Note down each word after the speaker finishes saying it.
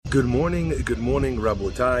Good morning,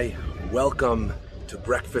 Rabotai. Welcome to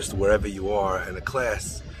breakfast wherever you are, and a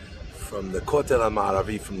class from the Kotel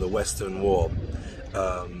HaMa'aravi, from the Western Wall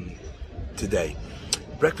today.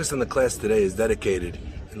 Breakfast in the class today is dedicated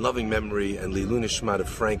in loving memory and Leilui Nishmat of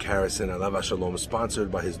Frank Harrison, Alav Shalom,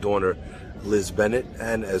 sponsored by his daughter Liz Bennett,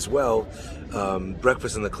 and as well,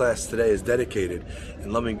 breakfast in the class today is dedicated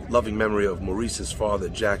in loving memory of Maurice's father,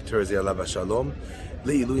 Jack Terzi, Alav Shalom,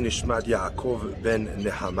 Leilui Nishmat Yaakov ben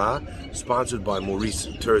Nehama, sponsored by Maurice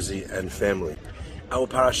Terzi and family. Our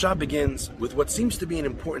parasha begins with what seems to be an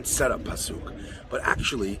important setup pasuk, but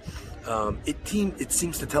actually, it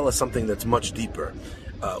seems to tell us something that's much deeper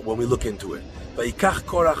when we look into it. Vayikach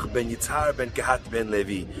Korach ben Yitzhar ben Kehat ben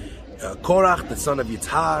Levi. Korach, the son of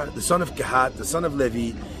Yitzhar, the son of Kehat, the son of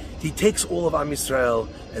Levi, he takes all of Am Yisrael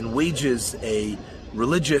and wages a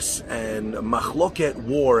religious and machloket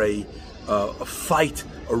war, a fight,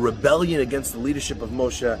 a rebellion against the leadership of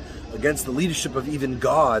Moshe, against the leadership of even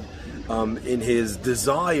God, in his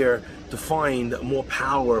desire to find more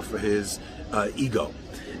power for his ego.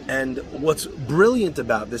 And what's brilliant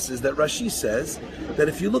about this is that Rashi says that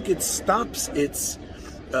if you look, it stops its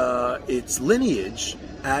lineage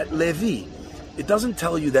at Levi. It doesn't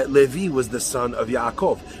tell you that Levi was the son of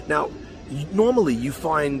Yaakov. Now, normally you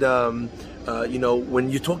find, when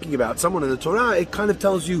you're talking about someone in the Torah, it kind of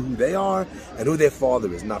tells you who they are and who their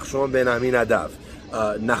father is. Nachshon ben Aminadav,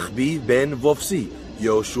 Nachbi ben Vofsi,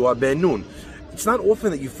 Yoshua ben Nun. It's not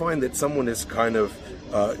often that you find that someone is kind of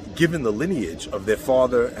given the lineage of their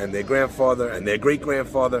father and their grandfather and their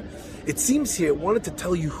great-grandfather. It seems here it wanted to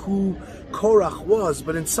tell you who Korach was,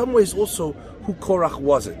 but in some ways also who Korach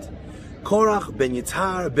wasn't. Korach ben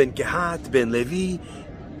Yitzhar, ben Kehat, ben Levi,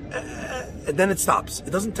 and then it stops.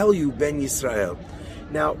 It doesn't tell you ben Yisrael.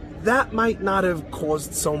 Now, that might not have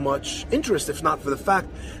caused so much interest if not for the fact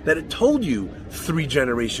that it told you 3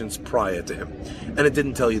 generations prior to him, and it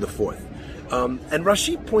didn't tell you the 4th. And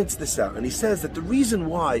Rashi points this out, and he says that the reason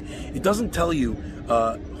why it doesn't tell you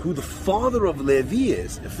who the father of Levi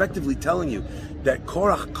is, effectively telling you that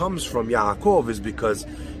Korach comes from Yaakov, is because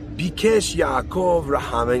Bikesh Yaakov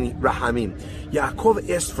Rahamim. Yaakov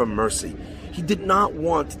asked for mercy. He did not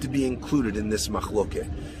want to be included in this machloket.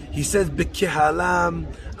 He says, Bekehalam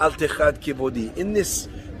al techad kivodi. In this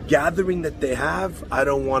gathering that they have, I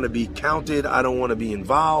don't want to be counted. I don't want to be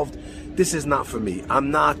involved. This is not for me.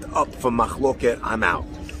 I'm not up for machloket. I'm out.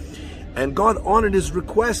 And God honored his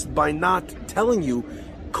request by not telling you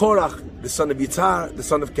Korach, the son of Yitzhar, the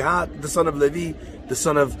son of Kehat, the son of Levi, the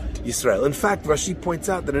son of Yisrael. In fact, Rashi points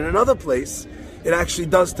out that in another place, it actually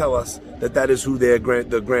does tell us that is who their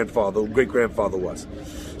great-grandfather was.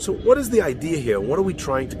 So what is the idea here? What are we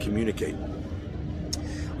trying to communicate?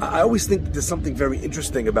 I always think there's something very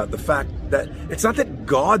interesting about the fact that it's not that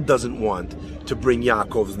God doesn't want to bring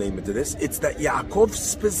Yaakov's name into this. It's that Yaakov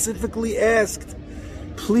specifically asked,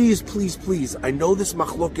 please, please, please, I know this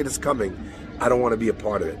machloket is coming. I don't want to be a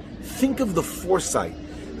part of it. Think of the foresight.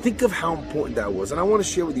 Think of how important that was. And I want to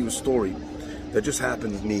share with you a story that just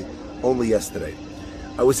happened to me only yesterday.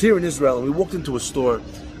 I was here in Israel and we walked into a store,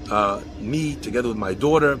 me together with my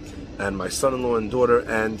daughter and my son-in-law and daughter,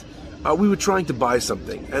 and we were trying to buy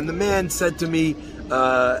something. And the man said to me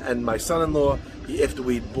and my son-in-law, after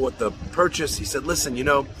we bought the purchase, he said, listen,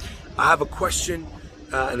 I have a question,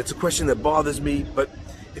 and it's a question that bothers me, but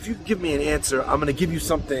if you give me an answer, I'm going to give you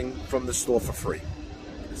something from the store for free.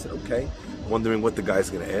 I said, okay, wondering what the guy's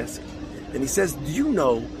going to ask. And he says, do you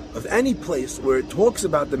know of any place where it talks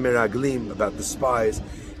about the meraglim, about the spies,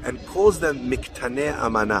 and calls them miktanei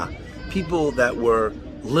amana, people that were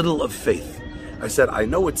little of faith? I said, I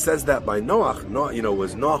know it says that by Noach.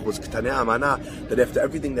 Noach was Ktanei Amana, that after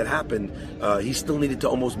everything that happened, he still needed to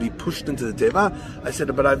almost be pushed into the Teva. I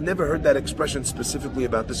said, but I've never heard that expression specifically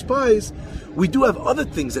about the spies. We do have other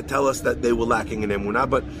things that tell us that they were lacking in Emunah,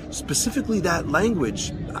 but specifically that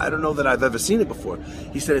language, I don't know that I've ever seen it before.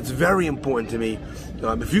 He said, it's very important to me.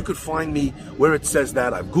 If you could find me where it says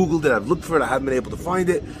that, I've Googled it, I've looked for it, I haven't been able to find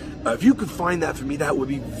it. If you could find that for me, that would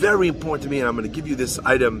be very important to me, and I'm going to give you this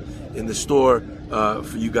item in the store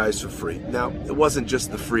for you guys for free. Now, it wasn't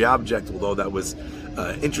just the free object, although that was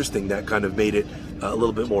interesting. That kind of made it a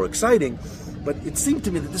little bit more exciting. But it seemed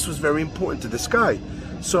to me that this was very important to this guy.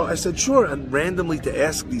 So I said, sure, and randomly to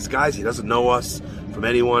ask these guys, he doesn't know us from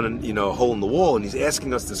anyone, and a hole in the wall, and he's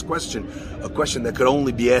asking us this question, a question that could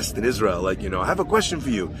only be asked in Israel, like, I have a question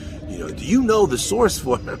for you. Do you know the source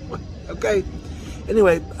for it? Okay.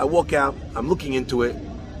 Anyway, I walk out, I'm looking into it.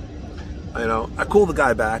 I call the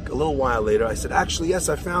guy back a little while later. I said, actually, yes,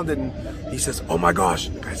 I found it. And he says, oh my gosh,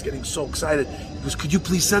 the guy's getting so excited. He goes, could you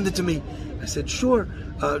please send it to me? I said, sure,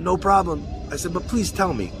 no problem. I said, but please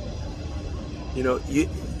tell me.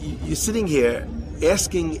 You're sitting here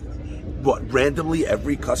asking, what, randomly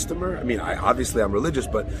every customer? I mean, obviously I'm religious,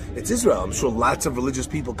 but it's Israel. I'm sure lots of religious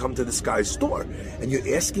people come to this guy's store. And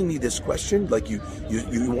you're asking me this question, like you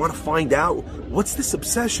want to find out, what's this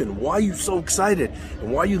obsession? Why are you so excited?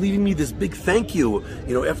 And why are you leaving me this big thank you,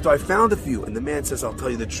 after I found a few? And the man says, I'll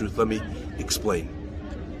tell you the truth. Let me explain.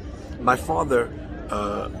 My father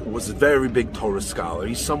was a very big Torah scholar.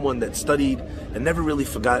 He's someone that studied and never really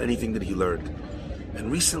forgot anything that he learned.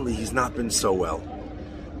 And recently he's not been so well.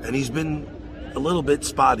 And he's been a little bit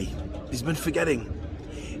spotty. He's been forgetting.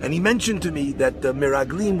 And he mentioned to me that the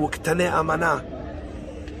Meraglim were K'tanei Amana.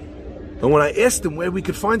 And when I asked him where we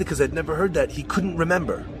could find it, because I'd never heard that, he couldn't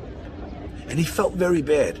remember. And he felt very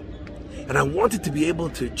bad. And I wanted to be able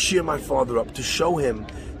to cheer my father up, to show him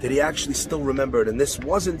that he actually still remembered. And this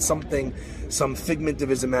wasn't some figment of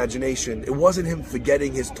his imagination. It wasn't him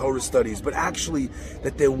forgetting his Torah studies, but actually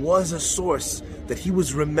that there was a source that he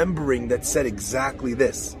was remembering that said exactly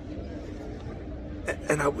this.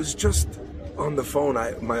 And I was just on the phone,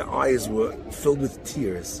 my eyes were filled with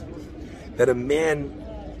tears, that a man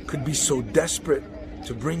could be so desperate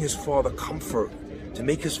to bring his father comfort, to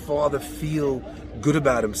make his father feel good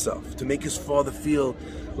about himself, to make his father feel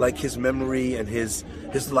like his memory and his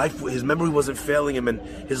memory wasn't failing him, and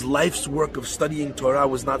his life's work of studying Torah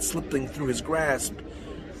was not slipping through his grasp,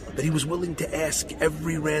 that he was willing to ask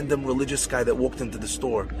every random religious guy that walked into the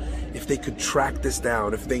store if they could track this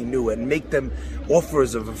down, if they knew, and make them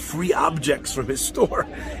offers of free objects from his store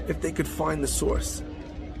if they could find the source.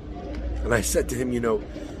 And I said to him, your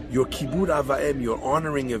kibud avaim, your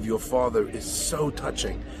honoring of your father, is so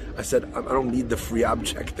touching. I said, I don't need the free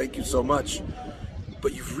object, thank you so much.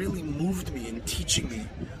 But you've really moved me in teaching me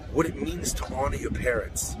what it means to honor your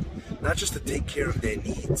parents. Not just to take care of their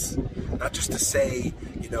needs. Not just to say,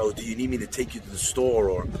 do you need me to take you to the store,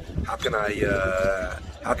 or how can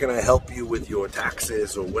I help you with your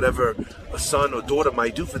taxes, or whatever a son or daughter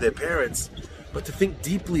might do for their parents. But to think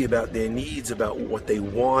deeply about their needs, about what they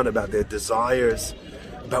want, about their desires,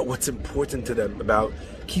 about what's important to them, about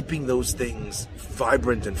keeping those things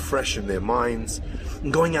vibrant and fresh in their minds,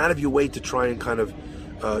 and going out of your way to try and kind of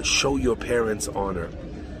show your parents honor.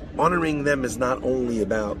 Honoring them is not only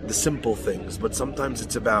about the simple things, but sometimes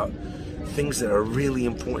it's about things that are really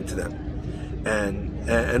important to them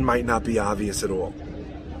and might not be obvious at all.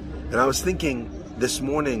 And I was thinking this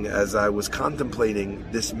morning, as I was contemplating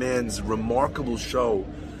this man's remarkable show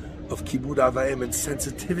of kibud avayim and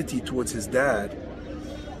sensitivity towards his dad,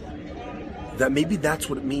 that maybe that's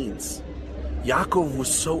what it means. Yaakov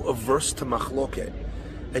was so averse to machloket,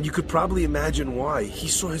 and you could probably imagine why. He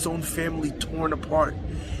saw his own family torn apart,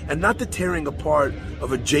 and not the tearing apart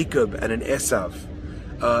of a Jacob and an Esav,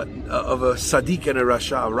 of a Sadiq and a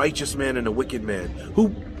Rasha, a righteous man and a wicked man, who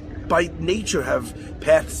by nature have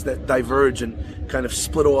paths that diverge and kind of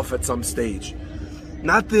split off at some stage.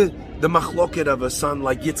 Not the machloket of a son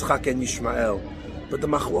like Yitzchak and Yishmael, but the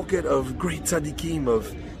machloket of great tzaddikim,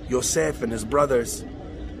 of Yosef and his brothers.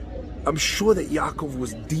 I'm sure that Yaakov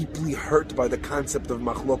was deeply hurt by the concept of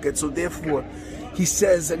machloket, so therefore he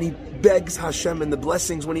says, and he begs Hashem in the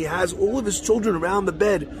blessings when he has all of his children around the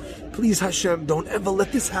bed, please Hashem, don't ever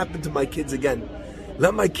let this happen to my kids again.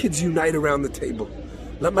 Let my kids unite around the table.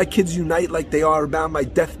 Let my kids unite like they are around my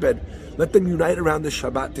deathbed. Let them unite around the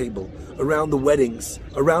Shabbat table, around the weddings,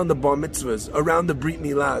 around the bar mitzvahs, around the brit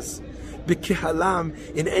milahs. B'kihalam,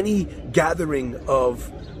 in any gathering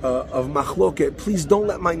of machloket, please don't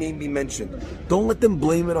let my name be mentioned. Don't let them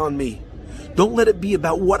blame it on me. Don't let it be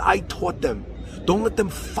about what I taught them. Don't let them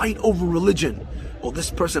fight over religion. Oh,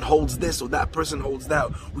 this person holds this, or that person holds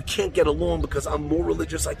that. We can't get along because I'm more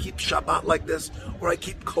religious. I keep Shabbat like this, or I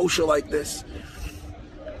keep kosher like this.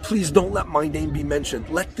 Please don't let my name be mentioned.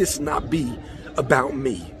 Let this not be about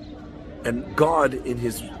me. And God, in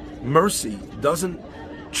His mercy, doesn't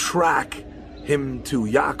track him to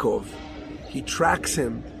Yaakov. He tracks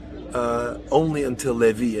him only until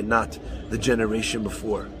Levi and not the generation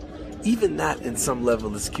before. Even that, in some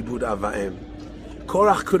level, is kibud avaim.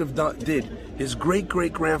 Korach could have did his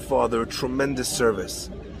great-great-grandfather a tremendous service.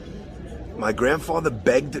 My grandfather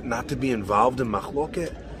begged not to be involved in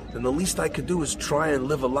machloket, and the least I could do is try and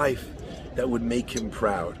live a life that would make him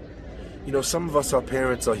proud. Some of us, our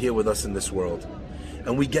parents, are here with us in this world,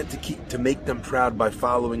 and we get to make them proud by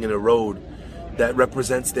following in a road that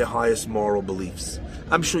represents their highest moral beliefs.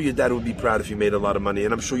 I'm sure your dad would be proud if you made a lot of money,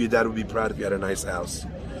 and I'm sure your dad would be proud if you had a nice house.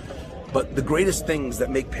 But the greatest things that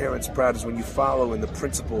make parents proud is when you follow in the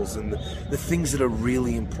principles and the things that are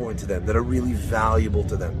really important to them, that are really valuable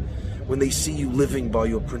to them. when they see you living by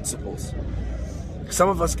your principles. Some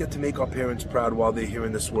of us get to make our parents proud while they're here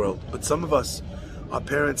in this world, but some of us, our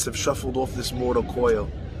parents have shuffled off this mortal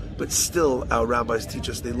coil, but still our rabbis teach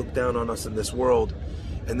us they look down on us in this world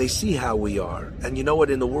and they see how we are. And you know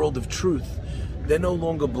what, in the world of truth, they're no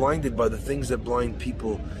longer blinded by the things that blind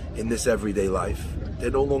people in this everyday life.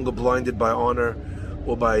 They're no longer blinded by honor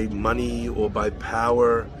or by money or by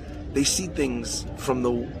power. They see things from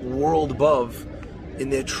the world above in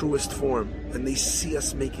their truest form, and they see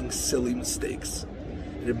us making silly mistakes.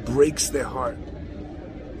 And it breaks their heart.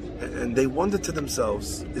 And they wonder to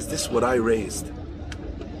themselves, is this what I raised?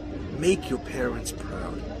 Make your parents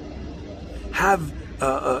proud. Have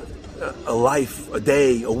a life, a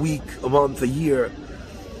day, a week, a month, a year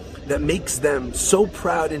that makes them so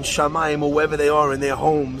proud in Shamayim or wherever they are in their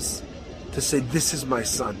homes to say, this is my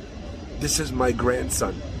son, this is my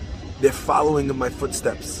grandson. They're following in my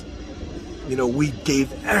footsteps. You know, we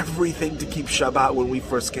gave everything to keep Shabbat when we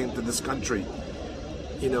first came to this country.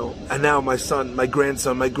 You know, and now my son, my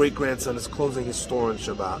grandson, my great-grandson is closing his store on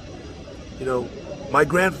Shabbat. You know, my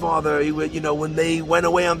grandfather, he would, you know, when they went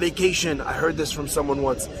away on vacation, I heard this from someone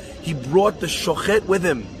once, he brought the shochet with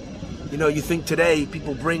him. You know, you think today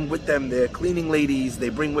people bring with them their cleaning ladies, they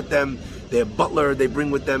bring with them their butler, they bring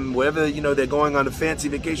with them wherever, you know, they're going on a fancy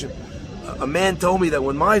vacation. A man told me that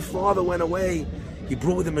when my father went away, he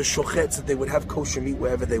brought with him a shochet so that they would have kosher meat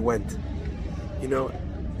wherever they went. You know,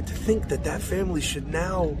 to think that that family should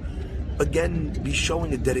now again be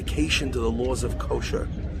showing a dedication to the laws of kosher,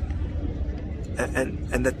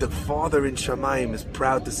 and that the father in Shamayim is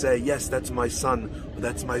proud to say, yes, that's my son, or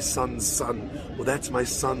that's my son's son, or that's my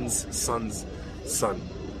son's son's son.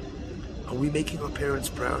 Are we making our parents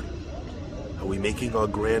proud? Are we making our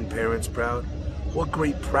grandparents proud? What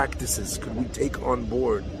great practices could we take on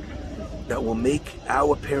board that will make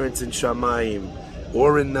our parents in Shamayim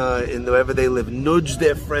or in wherever they live nudge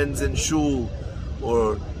their friends in shul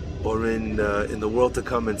or in the world to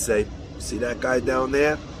come and say, see that guy down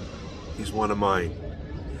there? He's one of mine.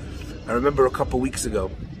 I remember a couple weeks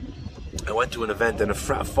ago, I went to an event and a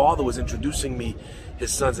father was introducing me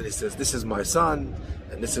his sons, and he says, this is my son,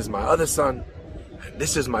 and this is my other son, and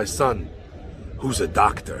this is my son who's a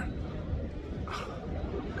doctor.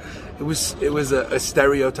 It was a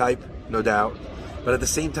stereotype, no doubt, but at the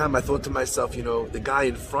same time I thought to myself, you know, the guy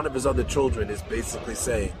in front of his other children is basically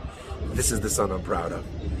saying, this is the son I'm proud of.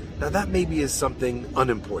 Now that maybe is something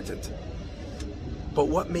unimportant, but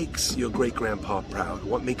what makes your great-grandpa proud?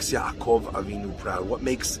 What makes Yaakov Avinu proud? What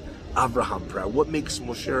makes Abraham proud? What makes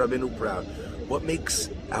Moshe Rabbeinu proud? What makes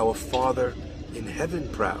our Father in heaven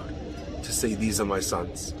proud to say, these are my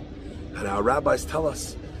sons? And our rabbis tell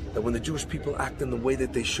us that when the Jewish people act in the way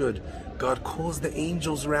that they should, God calls the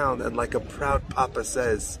angels around and like a proud papa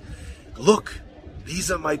says, look, these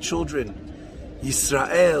are my children,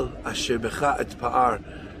 Yisrael asher becha et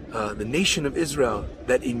pa'ar, the nation of Israel,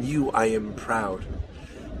 that in you I am proud.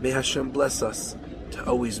 May Hashem bless us to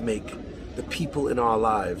always make the people in our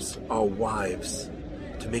lives, our wives,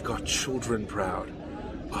 to make our children proud,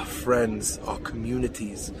 our friends, our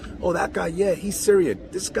communities. Oh, that guy, yeah, he's Syrian.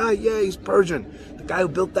 This guy, yeah, he's Persian. The guy who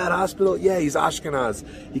built that hospital, yeah, he's Ashkenaz.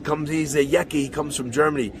 He's a Yeki, he comes from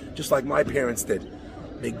Germany, just like my parents did.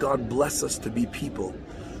 May God bless us to be people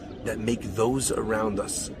that make those around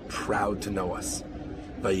us proud to know us.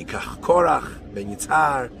 Vayikach Korach, ben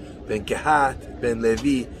Yitzhar, ben Kehat, ben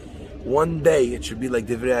Levi. One day it should be like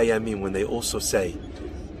Divrei Hayamim when they also say,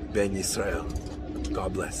 Ben Yisrael.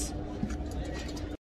 God bless.